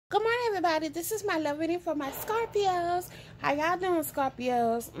everybody, this is my love reading for my Scorpios. How y'all doing,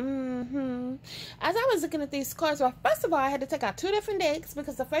 Scorpios? As I was looking at these cards, well, first of all, I had to take out 2 different decks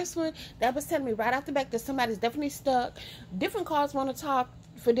because the first one, that was telling me right off the back that somebody's definitely stuck. Different cards want to talk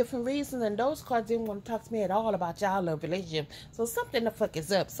for different reasons, and those cards didn't want to talk to me at all about y'all love relationship. So something the fuck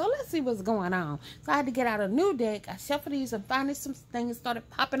is up. So let's see what's going on. So I had to get out a new deck. I shuffled these and finally some things started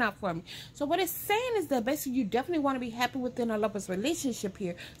popping out for me. So what it's saying is that basically you definitely want to be happy within a lover's relationship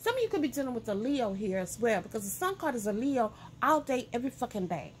here. Some of you could be dealing with a Leo here as well, because the sun card is a Leo all day, every fucking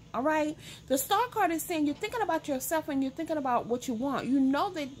day. All right, the star card is saying you're thinking about yourself and you're thinking about what you want. You know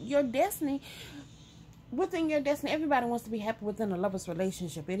that your destiny, within your destiny, everybody wants to be happy within a lover's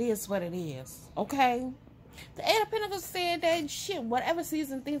relationship. It is what it is, okay? The Eight of Pentacles said that shit, whatever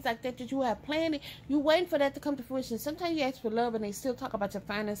season, things like that you have planned, you waiting for that to come to fruition. Sometimes you ask for love and they still talk about your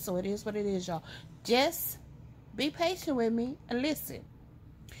finances, so it is what it is, y'all. Just be patient with me and listen.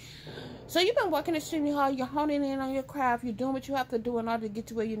 So you've been working extremely hard. You're honing in on your craft. You're doing what you have to do in order to get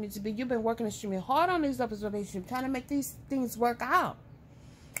to where you need to be. You've been working extremely hard on these lovers' relationships, trying to make these things work out.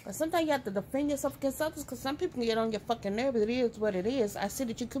 But sometimes you have to defend yourself against others, because some people can get on your fucking nerves. It is what it is. I see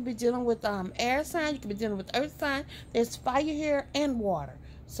that you could be dealing with air sign. You could be dealing with earth sign. There's fire here and water.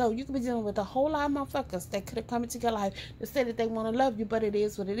 So you could be dealing with a whole lot of motherfuckers that could have come into your life to say that they want to love you, but it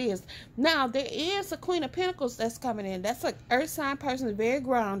is what it is. Now, there is a Queen of Pentacles that's coming in. That's an earth sign person, very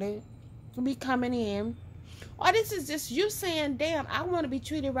grounded, to be coming in. Or this is just you saying, damn, I want to be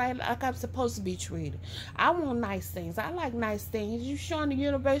treated right like I'm supposed to be treated. I want nice things. I like nice things. You showing the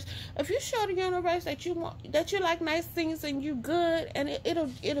universe. If you show the universe that you want, that you like nice things and you good, and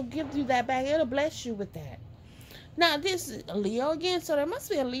it'll give you that back. It'll bless you with that. Now, this is a Leo again, so there must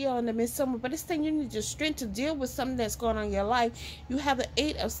be a Leo in the midst somewhere, but this thing, you need your strength to deal with something that's going on in your life. You have the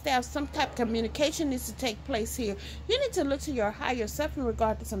 8 of Staffs. Some type of communication needs to take place here. You need to look to your higher self in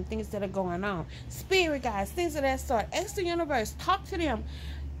regard to some things that are going on. Spirit guides, things of that sort. Ask the universe, talk to them,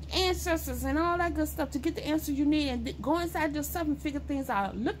 ancestors, and all that good stuff to get the answer you need, and go inside yourself and figure things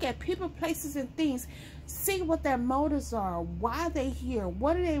out. Look at people, places, and things. See what their motives are. Why they here?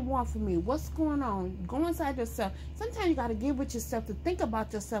 What do they want from me? What's going on? Go inside yourself. Sometimes you got to get with yourself to think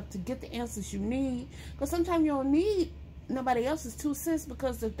about yourself to get the answers you need. Because sometimes you don't need nobody else's 2 cents,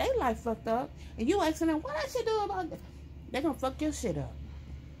 because if they life fucked up and you asking them, what I should do about it, they're going to fuck your shit up.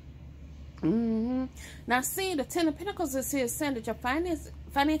 Now, see, the 10 of Pentacles is here saying that your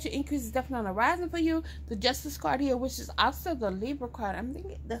financial increase is definitely on the horizon for you. The Justice card here, which is also the Libra card, I'm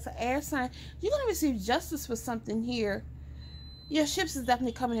thinking that's an air sign. You're going to receive justice for something here. Your ships is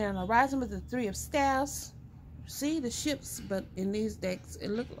definitely coming in on the horizon with the 3 of Staffs. See, the ships, but in these decks, it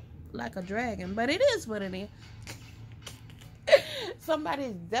looks like a dragon, but it is what it is. Somebody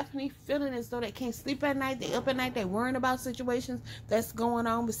is definitely feeling as though they can't sleep at night. They up at night. They worrying about situations that's going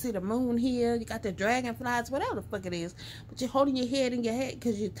on. We see the moon here. You got the dragonflies, whatever the fuck it is. But you're holding your head in your head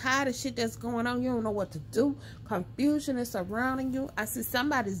because you're tired of shit that's going on. You don't know what to do. Confusion is surrounding you. I see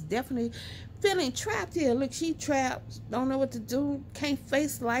somebody's definitely feeling trapped here. Look, she trapped. Don't know what to do. Can't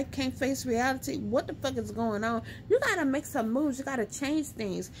face life. Can't face reality. What the fuck is going on? You got to make some moves. You got to change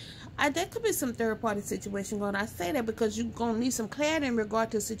things. There could be some third-party situation going on. I say that because you're going to need some clarity in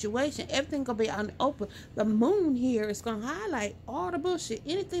regard to the situation. Everything going to be out in the open. The moon here is going to highlight all the bullshit.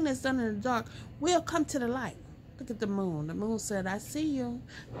 Anything that's done in the dark will come to the light. Look at the moon. The moon said, I see you.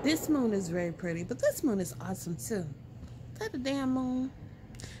 This moon is very pretty, but this moon is awesome too. Is that the damn moon?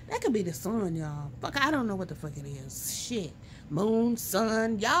 That could be the sun, y'all. Fuck, I don't know what the fuck it is. Shit. Moon,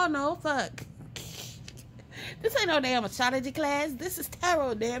 sun, y'all know, fuck. This ain't no damn astrology class. This is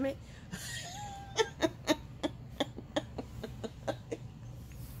tarot, damn it.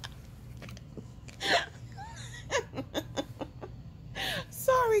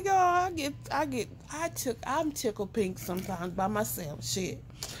 Sorry, y'all. I'm tickled pink sometimes by myself. Shit.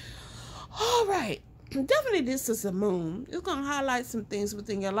 All right. Definitely this is a moon. It's going to highlight some things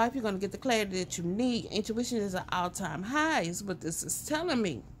within your life. You're going to get the clarity that you need. Intuition is at all-time high is what this is telling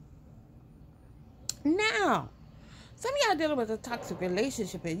me. Now, some of y'all dealing with a toxic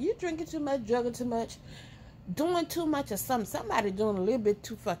relationship and you drinking too much, drugging too much, doing too much of something. Somebody doing a little bit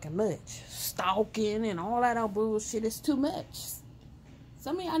too fucking much. Stalking and all that old bullshit is too much.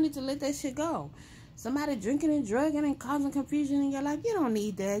 Some of y'all need to let that shit go. Somebody drinking and drugging and causing confusion in your life, you don't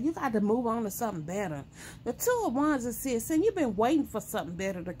need that. You got to move on to something better. The 2 of Wands is here saying you've been waiting for something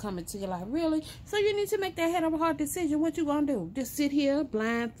better to come into your life. Really? So you need to make that head over heart decision. What you going to do? Just sit here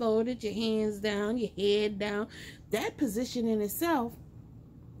blindfolded, your hands down, your head down. That position in itself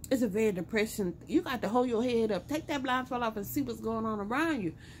It's a very depression. You got to hold your head up. Take that blindfold off and see what's going on around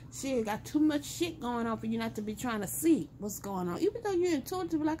you. Shit, got too much shit going on for you not to be trying to see what's going on. Even though you're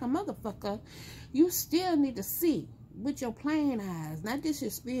intuitive like a motherfucker, you still need to see with your plain eyes, not just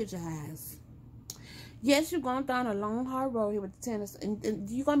your spiritual eyes. Yes, you're going down a long, hard road here with the tennis. And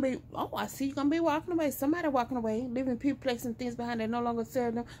you're going to be, oh, I see you're going to be walking away. Somebody walking away, leaving people, placing things behind that no longer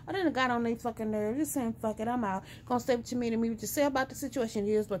serve them. I done got on their fucking nerves. Just saying, fuck it, I'm out. Going to say what you mean to me. What you say about the situation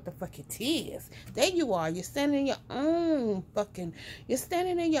is what the fuck it is. There you are. You're standing in your own fucking, you're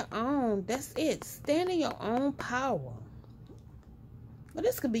standing in your own. That's it. Stand in your own power. Well,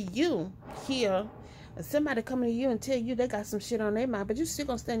 this could be you here. And somebody coming to you and tell you they got some shit on their mind, but you still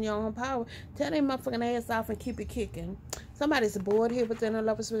gonna stand in your own power. Tell their motherfucking ass off and keep it kicking. Somebody's bored here within a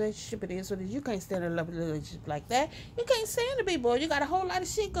lover's relationship. It is what it is. You can't stand in a lover's relationship like that. You can't stand to be bored. You got a whole lot of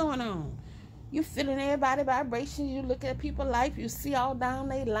shit going on. You feeling everybody's vibrations. You look at people's life. You see all down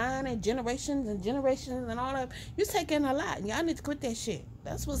their line and generations and all that. You taking a lot. Y'all need to quit that shit.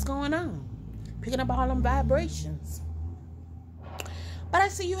 That's what's going on. Picking up all them vibrations. But I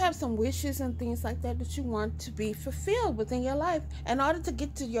see you have some wishes and things like that that you want to be fulfilled within your life. In order to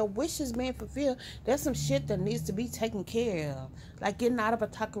get to your wishes being fulfilled, there's some shit that needs to be taken care of. Like getting out of a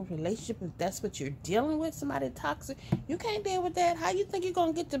toxic relationship, if that's what you're dealing with, somebody toxic. You can't deal with that. How you think you're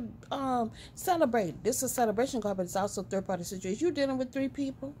going to get to celebrate? This is a celebration card, but it's also a third-party situation. You're dealing with 3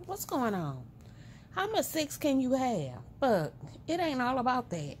 people. What's going on? How much sex can you have? But it ain't all about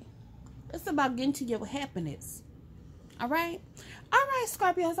that. It's about getting to your happiness. All right,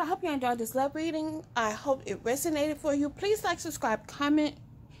 Scorpios, I hope you enjoyed this love reading. I hope it resonated for you. Please like, subscribe, comment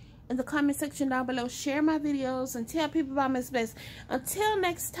in the comment section down below. Share my videos and tell people about Miss Bliss. Until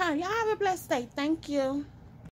next time, y'all have a blessed day. Thank you.